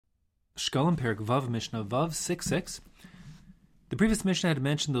Shekalim Perik Vav Mishnah Vav 6:6. The previous Mishnah had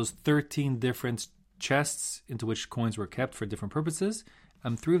mentioned those 13 different chests into which coins were kept for different purposes.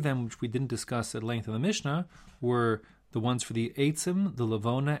 3 of them, which we didn't discuss at length in the Mishnah, were the ones for the Eitzim, the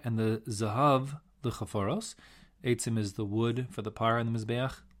Lavona, and the Zahav, the Chaforos. Eitzim is the wood for the pyre and the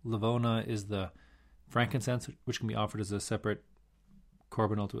Mizbeach. Lavona is the frankincense, which can be offered as a separate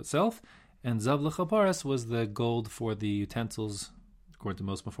korban unto itself. And Zav L'Chaparas was the gold for the utensils, according to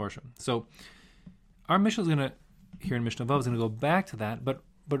most Mefarshim. So our Mishnah is going to, here in Mishnah Vav, is going to go back to that, but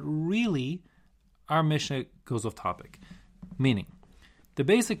really, our Mishnah goes off topic. Meaning, the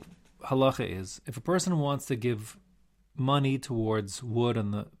basic halacha is, if a person wants to give money towards wood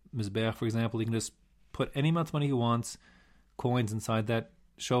on the Mizbeach, for example, he can just put any amount of money he wants, coins inside that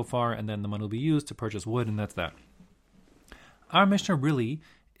shofar, and then the money will be used to purchase wood, and that's that. Our Mishnah really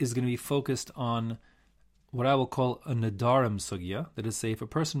is going to be focused on what I will call a nedarim sugya, that is, say, if a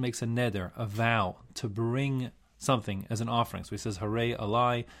person makes a neder, a vow, to bring something as an offering. So he says, Harei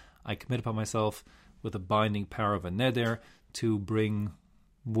alai, I commit upon myself with the binding power of a neder to bring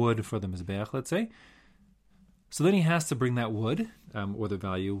wood for the Mizbeach, let's say. So then he has to bring that wood, or the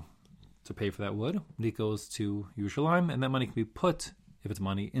value to pay for that wood, when he goes to Yerushalayim, and that money can be put, if it's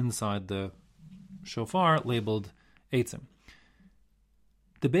money, inside the shofar labeled Eitzim.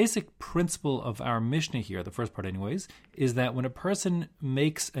 The basic principle of our Mishnah here, the first part anyways, is that when a person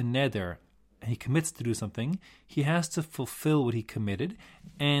makes a neder, he commits to do something, he has to fulfill what he committed,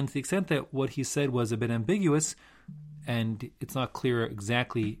 and to the extent that what he said was a bit ambiguous, and it's not clear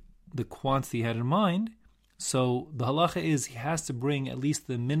exactly the quantity he had in mind, so the halacha is he has to bring at least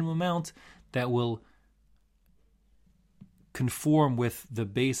the minimum amount that will conform with the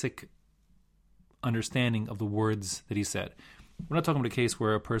basic understanding of the words that he said. We're not talking about a case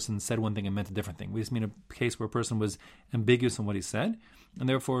where a person said one thing and meant a different thing. We just mean a case where a person was ambiguous in what he said, and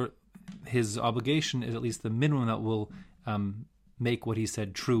therefore his obligation is at least the minimum that will make what he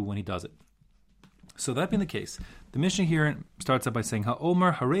said true when he does it. So that being the case, the Mishnah here starts out by saying,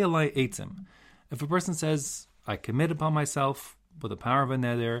 Ha'omar harei alai eitzim. If a person says, I commit upon myself with the power of a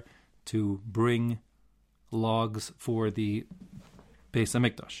neder to bring logs for the Beis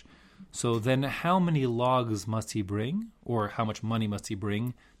HaMikdash. So then how many logs must he bring, or how much money must he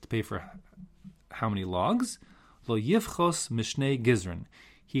bring to pay for how many logs? Lo yivchos mishnei gizrin.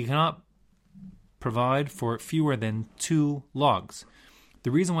 He cannot provide for fewer than 2 logs.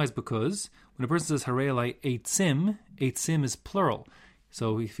 The reason why is because when a person says harei alai eitzim, eitzim is plural.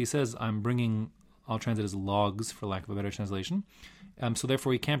 So if he says, I'm bringing, I'll translate as logs for lack of a better translation. So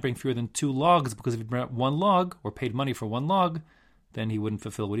therefore he can't bring fewer than 2 logs, because if he brought 1 log or paid money for 1 log, then he wouldn't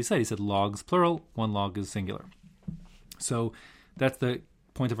fulfill what he said. He said logs plural, 1 log is singular. So that's the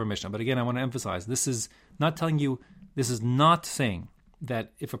point of our Mishnah. But again, I want to emphasize, this is not saying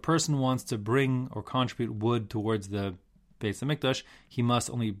that if a person wants to bring or contribute wood towards the Beis HaMikdash, he must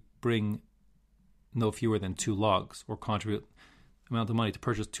only bring no fewer than 2 logs, or contribute amount of money to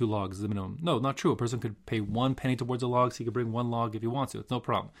purchase 2 logs is the minimum. No, not true. A person could pay 1 penny towards a log, so he could bring 1 log if he wants to. It's no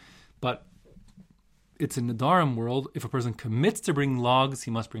problem. But it's in the Nedarim world, if a person commits to bring logs,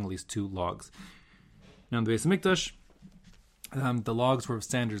 he must bring at least 2 logs. Now in the Beis HaMikdash, the logs were of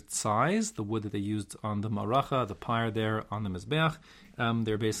standard size, the wood that they used on the maracha, the pyre there on the Mizbeach.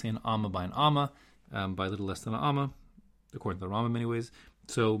 They're basically an amma by an amma, by a little less than an amma, according to the Rambam anyways.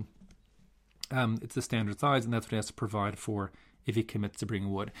 So it's the standard size, and that's what he has to provide for if he commits to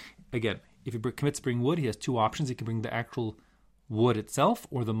bring wood. Again, if he commits to bring wood, he has 2 options. He can bring the actual wood itself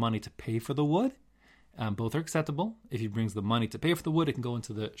or the money to pay for the wood. Both are acceptable. If he brings the money to pay for the wood, it can go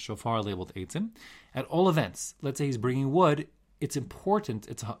into the shofar labeled eitzim. At all events, let's say he's bringing wood, it's important,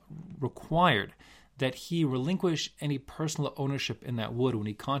 it's required that he relinquish any personal ownership in that wood when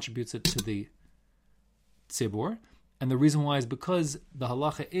he contributes it to the tzibur. And the reason why is because the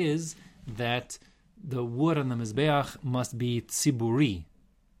halacha is that the wood on the Mizbeach must be tziburi,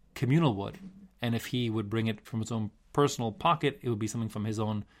 communal wood. And if he would bring it from his own personal pocket, it would be something from his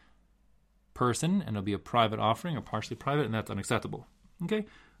own person, and it'll be a private offering or partially private, and that's unacceptable. Okay,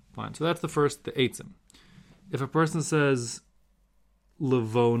 fine. So that's the first, the eitzim. If a person says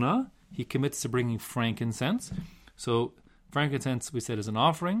levona, he commits to bringing frankincense. So frankincense, we said, is an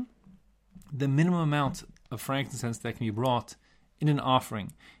offering. The minimum amount of frankincense that can be brought in an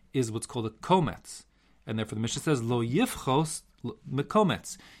offering is what's called a kometz, and therefore the Mishnah says lo yifchos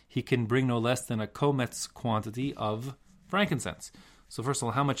mekometz. He can bring no less than a kometz quantity of frankincense. So first of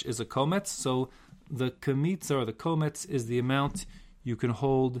all, how much is a kometz? So the kamitza, or the kometz, is the amount you can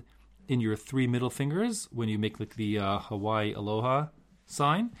hold in your 3 middle fingers when you make like the Hawaii aloha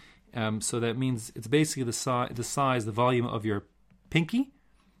sign. So that means it's basically the size, the volume of your pinky,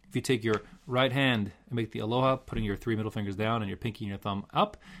 If you take your right hand and make the aloha, putting your 3 middle fingers down and your pinky and your thumb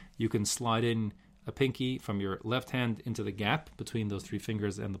up, you can slide in a pinky from your left hand into the gap between those 3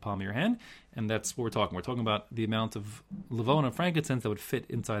 fingers and the palm of your hand. And that's what we're talking. We're talking about the amount of levona, frankincense, that would fit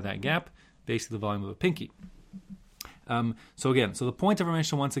inside that gap, basically the volume of a pinky. So the point of our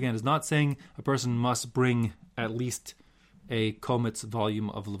Mishnah, once again, is not saying a person must bring at least a kometz volume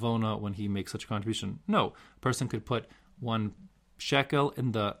of levona when he makes such a contribution. No, a person could put 1 shekel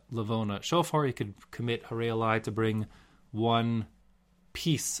in the levona shofar. He could commit harei alai to bring 1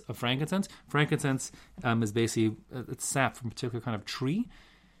 piece of frankincense. Frankincense is basically it's sap from a particular kind of tree.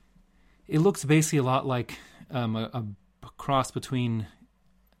 It looks basically a lot like a cross between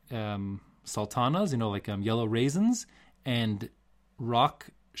sultanas, like yellow raisins, and rock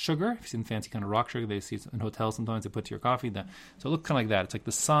sugar. If you've seen fancy kind of rock sugar, they see it in hotels sometimes, they put to your coffee. So it looks kind of like that. It's like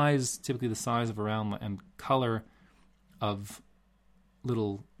the size, typically the size of around and color of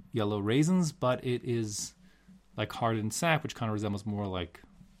little yellow raisins, but it is like hardened sap, which kind of resembles more like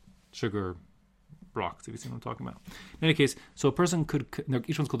sugar rocks, if you see what I'm talking about. In any case, so a person could,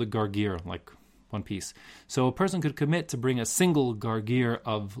 each one's called a gargir, like 1 piece. So a person could commit to bring a single gargir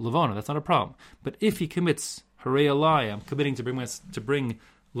of levona. That's not a problem. But if he commits harei alai, I'm committing to bring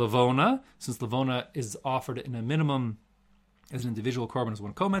levona, since levona is offered in a minimum as an individual korban as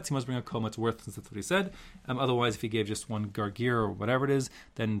 1 kometz, he must bring a kometz worth, since that's what he said. Otherwise, if he gave just 1 gargir or whatever it is,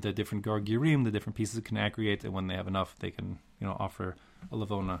 then the different gargirim, the different pieces can aggregate, and when they have enough, they can offer a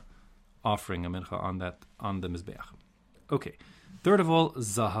levona offering, a mincha on the mizbeach. Okay. Third of all,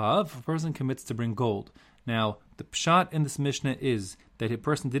 zahav, a person commits to bring gold. Now, the pshat in this Mishnah is that a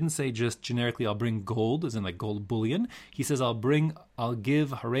person didn't say just generically, I'll bring gold, as in like gold bullion. He says, I'll give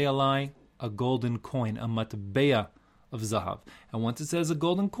harei alai a golden coin, a matbeya of zahav. And once it says a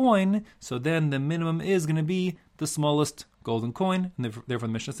golden coin, so then the minimum is going to be the smallest golden coin. And therefore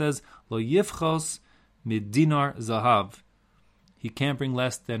the Mishnah says, lo yifchos mid-dinar zahav. He can't bring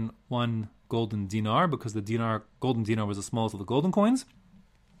less than 1 golden dinar, because the golden dinar was the smallest of the golden coins.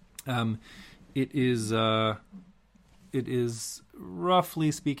 It is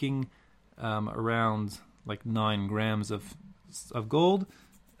roughly speaking around like 9 grams of gold.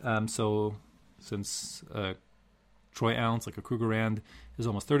 So since a troy ounce, like a Kruger rand, is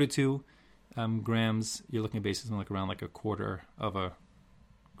almost 32 grams, you're looking at basically like around like a quarter of a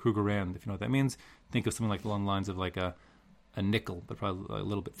Kruger rand, if you know what that means. Think of something like along the lines of like a nickel, but probably a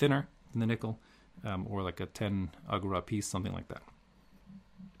little bit thinner than the nickel, or like a 10 agora piece, something like that.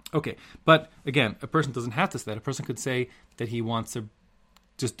 Okay, but again, a person doesn't have to say that. A person could say that he wants to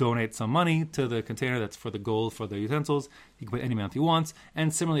just donate some money to the container that's for the gold, for the utensils. He can put any amount he wants.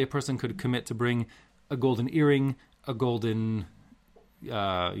 And similarly, a person could commit to bring a golden earring, a golden,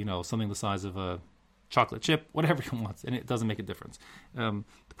 something the size of a chocolate chip, whatever he wants, and it doesn't make a difference. The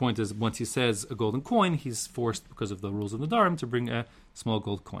point is, once he says a golden coin, he's forced, because of the rules of the Nadarim, to bring a small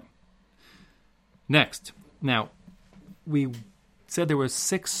gold coin. Next, now, we said there were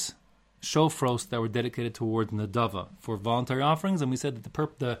 6 shofros that were dedicated towards Nadava for voluntary offerings, and we said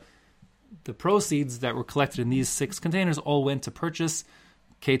that the proceeds that were collected in these 6 containers all went to purchase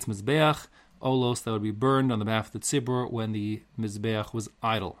Kates Mizbeach, olos that would be burned on the behalf of the tzibur when the Mizbeach was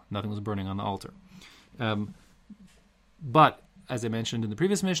idle. Nothing was burning on the altar. But, as I mentioned in the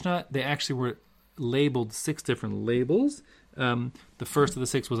previous Mishnah, they actually were labeled 6 different labels. The first of the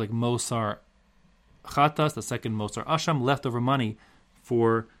 6 was like Mosar Chatas, the second Mosar Asham, leftover money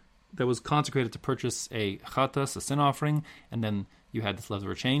that was consecrated to purchase a Chatas, a sin offering, and then you had this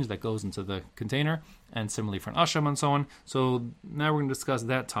leftover change that goes into the container, and similarly for an Asham and so on. So now we're going to discuss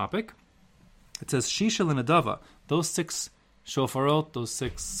that topic. It says Shishal and Adava, those 6 shofarot, those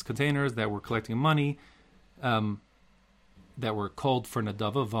 6 containers that were collecting money, that were called for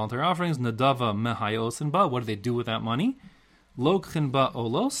Nadava, voluntary offerings. Nadava mehayos and ba, what do they do with that money? Lokchin ba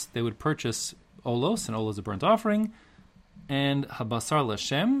olos, they would purchase olos, and olos is a burnt offering. And habasar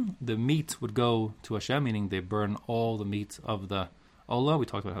l'Hashem, the meat would go to Hashem, meaning they burn all the meat of the olah. We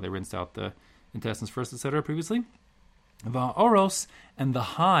talked about how they rinsed out the intestines first, etc. previously. Va'oros, and the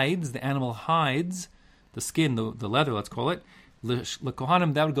hides, the animal hides, the skin, the leather, let's call it,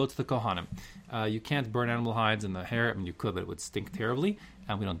 l'kohanim, that would go to the kohanim. You can't burn animal hides and the hair. I mean, you could, but it would stink terribly,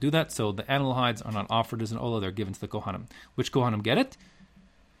 and we don't do that. So the animal hides are not offered as an olah; they're given to the kohanim. Which kohanim get it?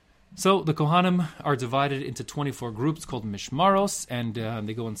 So the kohanim are divided into 24 groups called mishmaros, and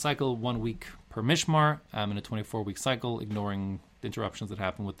they go in cycle 1 week per mishmar in a 24-week cycle, ignoring the interruptions that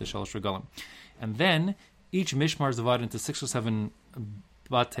happen with the shalosh regalim. And then each mishmar is divided into 6 or 7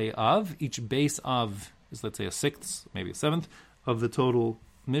 batei av. Each base of is, let's say, a 6th, maybe a 7th of the total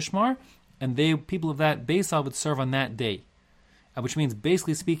mishmar, and people of that base av would serve on that day. which means,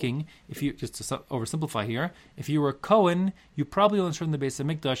 basically speaking, if you just to oversimplify here, if you were a Kohen, you probably only serve in the Beis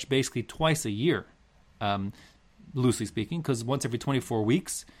Hamikdash basically twice a year, loosely speaking, because once every 24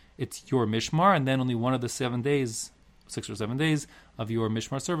 weeks it's your mishmar, and then only one of the 7 days, 6 or 7 days of your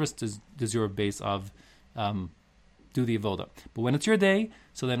mishmar service does your base of do the avoda. But when it's your day,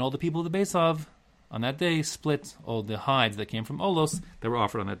 so then all the people of the base of on that day split all the hides that came from Olos that were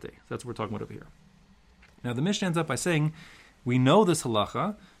offered on that day. So that's what we're talking about over here. Now the Mishnah ends up by saying, we know this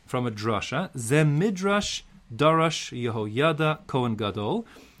halacha from a drasha, Zem Midrash Darash Yehoyada Kohen Gadol.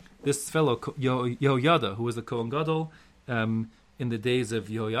 This fellow Yehoyada, who was the Kohen Gadol in the days of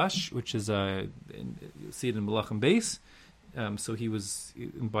Yehoyash, which is you see it in Malachim Beis. So he was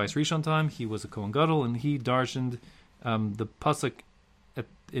in Bais Rishon time. He was a Kohen Gadol, and he darshaned the pasuk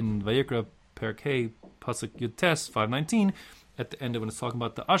in Vayikra Perkei pasuk Yud Tes 5:19. At the end of when it's talking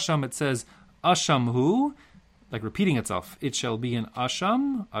about the Asham, it says Asham hu, like repeating itself. It shall be an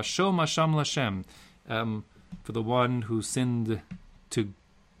Asham, Ashom Asham Lashem, for the one who sinned to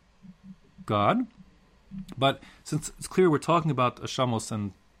God. But since it's clear we're talking about Ashamos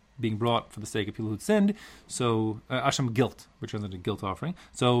and being brought for the sake of people who sinned, so Asham guilt, which is a guilt offering.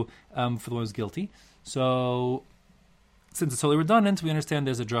 So for the one who's guilty. So since it's totally redundant, we understand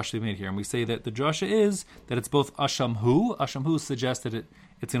there's a drasha to be made here, and we say that the drasha is that it's both Asham hu. Asham hu suggests that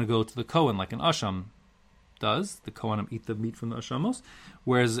it's going to go to the Kohen, like an Asham does. The Kohanim eat the meat from the Ashamos,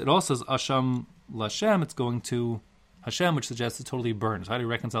 whereas it also says Asham Lashem. It's going to Hashem, which suggests it's totally burned. So how do you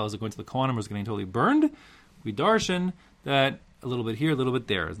reconcile? Is it going to the Kohanim or is it getting totally burned? We darshan that a little bit here, a little bit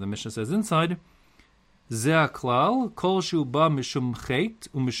there. As the Mishnah says inside, Zeh klal kol shu ba mishum chet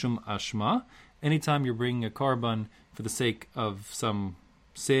umishum ashma. Anytime you're bringing a korban for the sake of some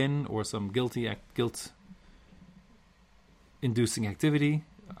sin or some guilt-inducing activity,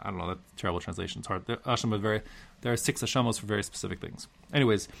 I don't know, that's a terrible translation. It's hard. There are 6 ashamos for very specific things.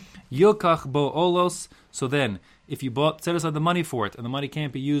 Anyways, yilkach bo olos. So then, if you set aside the money for it, and the money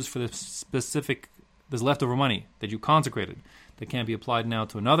can't be used for the specific, there's leftover money that you consecrated that can't be applied now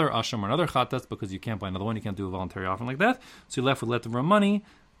to another asham or another chatas because you can't buy another one, you can't do a voluntary offering like that. So you're left with leftover money.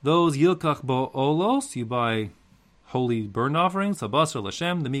 Those yilkach bo olos, you buy holy burnt offerings, habasar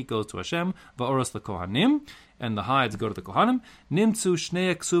l'Hashem, the meat goes to Hashem, va'oros l'kohanim, and the hides go to the kohanim. Nimtzu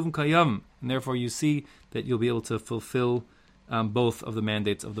shnei ksuvim kayam, and therefore you see that you'll be able to fulfill both of the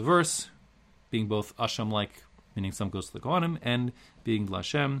mandates of the verse, being both asham-like, meaning some goes to the kohanim, and being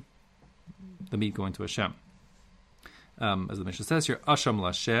l'Hashem, the meat going to Hashem. As the Mishnah says here, asham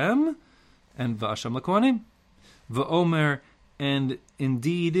l'Hashem, and va'asham l'kohanim, va'omer. And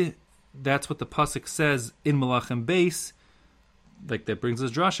indeed, that's what the pasuk says in Malachim Beis. Like that brings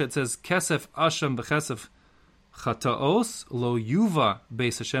us drasha. It says, "Kesef Asham b'chesef chataos lo yuva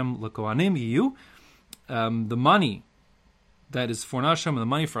Beis Hashem lekohanim yiyu." The money that is for an Asham and the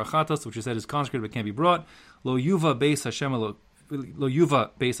money for a chatas, which is said is consecrated but can't be brought, lo yuva Beis Hashem lo yuva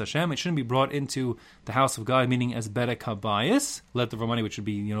Beis Hashem. It shouldn't be brought into the house of God, meaning as bedek habayis, leftover money, which would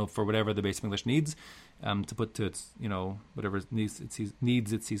be for whatever the base of English needs. To put to its, whatever it needs it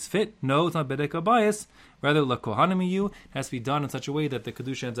sees fit. No, it's not bedek habayis. Rather, la kohanim you has to be done in such a way that the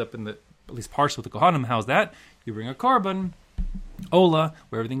kedusha ends up in at least partial with the kohanim. How's that? You bring a korban, ola,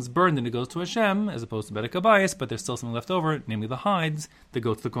 where everything's burned and it goes to Hashem, as opposed to bedek habayis, but there's still something left over, namely the hides that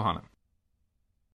go to the kohanim.